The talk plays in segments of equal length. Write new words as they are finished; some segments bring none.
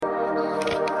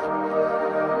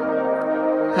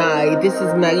Hi, this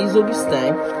is Marie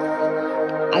Augustin.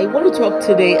 I want to talk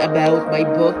today about my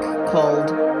book called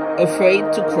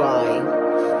Afraid to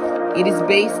Cry. It is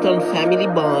based on family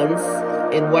bonds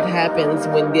and what happens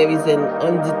when there is an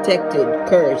undetected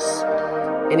curse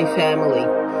in a family.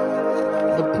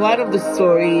 The plot of the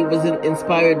story was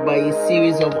inspired by a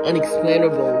series of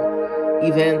unexplainable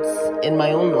events in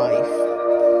my own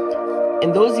life.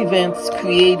 And those events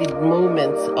created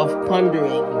moments of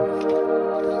pondering.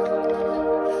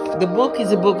 The book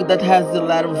is a book that has a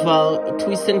lot of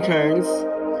twists and turns.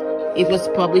 It was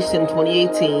published in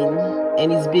 2018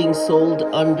 and is being sold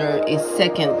under a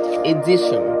second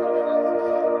edition.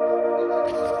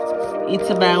 It's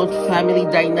about family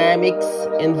dynamics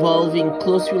involving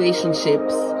close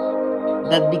relationships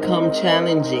that become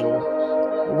challenging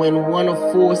when one of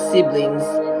four siblings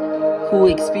who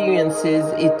experiences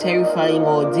a terrifying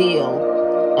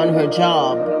ordeal on her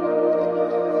job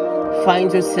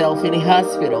finds herself in a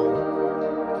hospital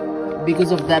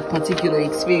because of that particular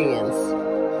experience.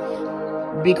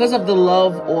 Because of the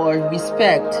love or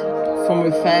respect from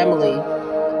her family,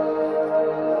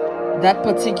 that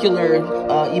particular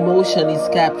emotion is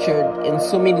captured in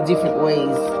so many different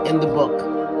ways in the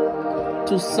book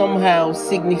to somehow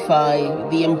signify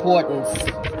the importance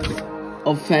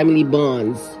of family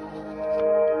bonds.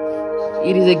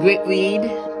 It is a great read.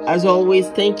 As always,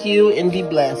 thank you and be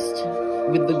blessed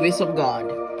with the grace of God.